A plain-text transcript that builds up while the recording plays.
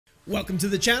Welcome to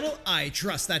the channel. I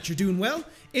trust that you're doing well.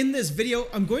 In this video,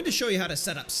 I'm going to show you how to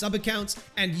set up sub-accounts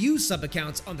and use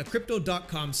sub-accounts on the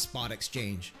crypto.com spot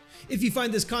exchange. If you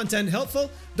find this content helpful,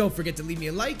 don't forget to leave me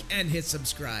a like and hit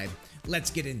subscribe.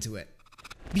 Let's get into it.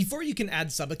 Before you can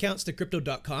add sub-accounts to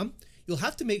crypto.com, you'll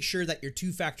have to make sure that your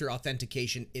two-factor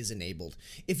authentication is enabled.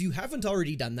 If you haven't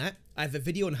already done that, I have a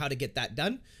video on how to get that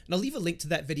done, and I'll leave a link to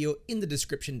that video in the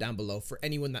description down below for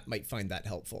anyone that might find that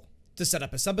helpful. To set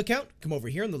up a sub-account, come over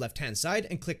here on the left-hand side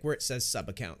and click where it says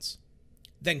sub-accounts.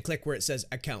 Then click where it says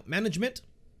account management.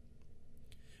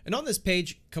 And on this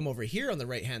page, come over here on the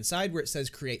right-hand side where it says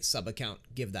create sub-account.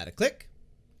 Give that a click.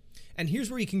 And here's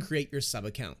where you can create your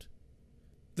sub-account.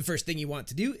 The first thing you want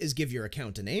to do is give your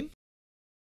account a name.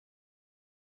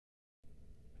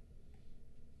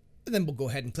 And then we'll go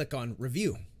ahead and click on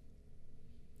review.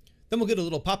 Then we'll get a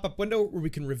little pop-up window where we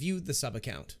can review the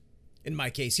sub-account. In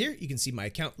my case here, you can see my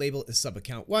account label is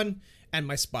sub-account 1 and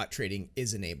my spot trading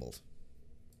is enabled.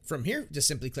 From here, just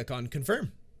simply click on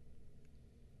confirm.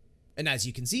 And as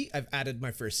you can see, I've added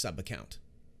my first sub-account.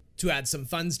 To add some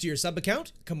funds to your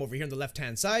sub-account, come over here on the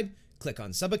left-hand side, click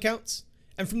on sub-accounts,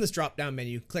 and from this drop-down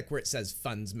menu, click where it says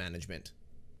funds management.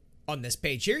 On this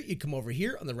page here, you come over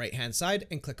here on the right-hand side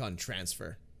and click on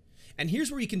transfer. And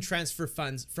here's where you can transfer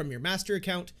funds from your master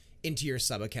account into your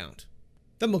sub-account.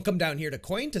 Then we'll come down here to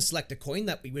coin to select a coin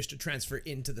that we wish to transfer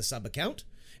into the sub-account.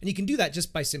 And you can do that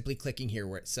just by simply clicking here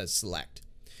where it says select.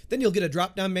 Then you'll get a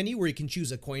drop-down menu where you can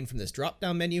choose a coin from this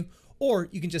drop-down menu, or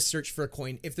you can just search for a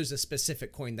coin if there's a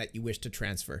specific coin that you wish to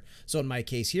transfer. So in my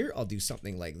case here, I'll do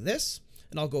something like this,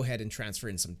 and I'll go ahead and transfer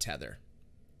in some Tether.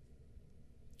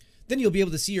 Then you'll be able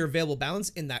to see your available balance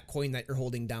in that coin that you're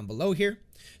holding down below here.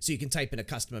 So you can type in a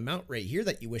custom amount right here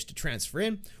that you wish to transfer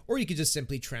in, or you could just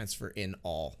simply transfer in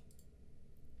all.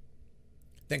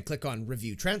 Then click on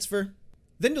Review Transfer.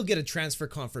 Then you'll get a transfer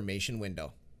confirmation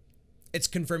window. It's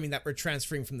confirming that we're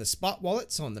transferring from the spot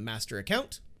wallet, so on the master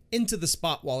account, into the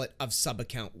spot wallet of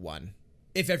sub-account 1.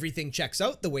 If everything checks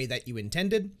out the way that you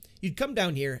intended, you'd come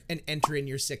down here and enter in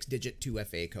your 6-digit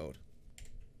 2FA code.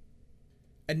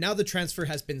 And now the transfer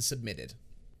has been submitted.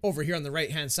 Over here on the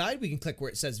right-hand side, we can click where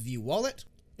it says View Wallet.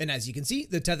 And as you can see,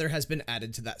 the Tether has been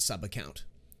added to that sub-account.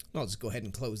 I'll just go ahead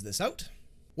and close this out.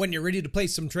 When you're ready to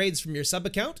place some trades from your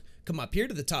sub-account, come up here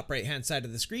to the top right-hand side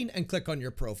of the screen and click on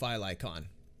your profile icon.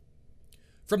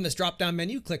 From this drop-down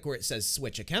menu, click where it says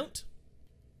Switch Account.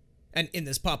 And in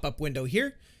this pop-up window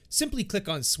here, simply click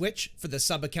on Switch for the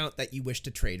sub-account that you wish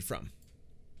to trade from.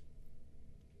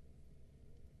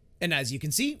 And as you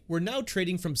can see, we're now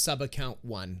trading from sub-account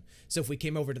 1. So if we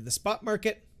came over to the spot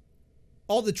market,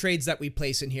 all the trades that we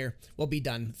place in here will be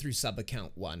done through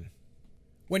sub-account 1.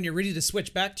 When you're ready to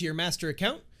switch back to your master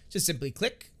account, just simply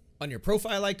click on your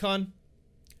profile icon.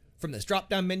 From this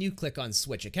drop-down menu, click on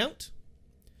Switch Account.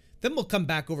 Then we'll come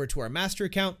back over to our master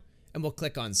account and we'll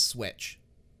click on Switch.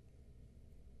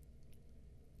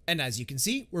 And as you can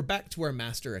see, we're back to our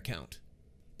master account.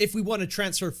 If we want to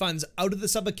transfer funds out of the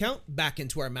sub-account back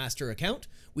into our master account,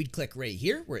 we'd click right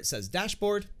here where it says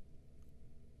Dashboard.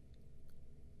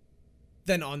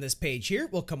 Then on this page here,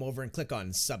 we'll come over and click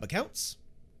on Sub-Accounts.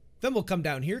 Then we'll come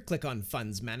down here, click on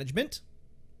Funds Management.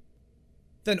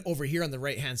 Then over here on the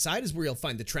right-hand side is where you'll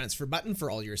find the transfer button for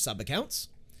all your sub-accounts.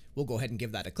 We'll go ahead and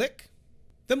give that a click.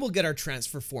 Then we'll get our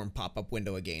transfer form pop-up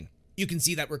window again. You can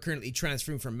see that we're currently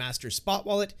transferring from Master Spot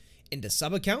Wallet into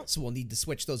sub-account, so we'll need to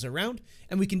switch those around,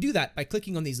 and we can do that by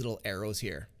clicking on these little arrows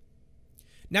here.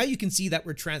 Now you can see that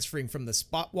we're transferring from the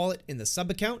spot wallet in the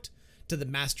sub-account to the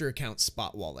master account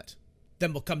spot wallet.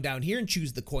 Then we'll come down here and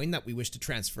choose the coin that we wish to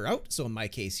transfer out. So in my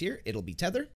case here, it'll be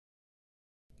Tether.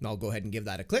 And I'll go ahead and give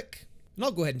that a click. And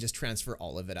I'll go ahead and just transfer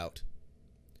all of it out.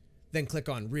 Then click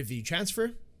on Review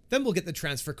Transfer. Then we'll get the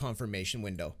transfer confirmation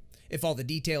window. If all the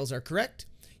details are correct,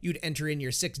 you'd enter in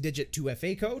your 6-digit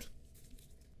 2FA code.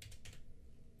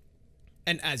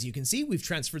 And as you can see, we've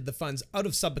transferred the funds out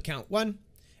of sub-account 1,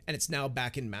 and it's now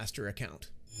back in master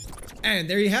account. And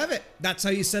there you have it. That's how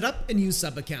you set up and use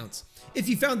sub-accounts. If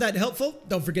you found that helpful,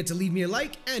 don't forget to leave me a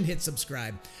like and hit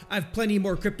subscribe. I have plenty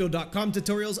more crypto.com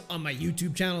tutorials on my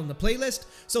YouTube channel in the playlist,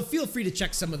 so feel free to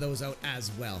check some of those out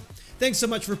as well. Thanks so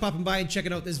much for popping by and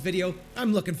checking out this video.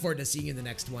 I'm looking forward to seeing you in the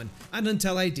next one. And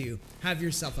until I do, have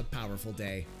yourself a powerful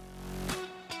day.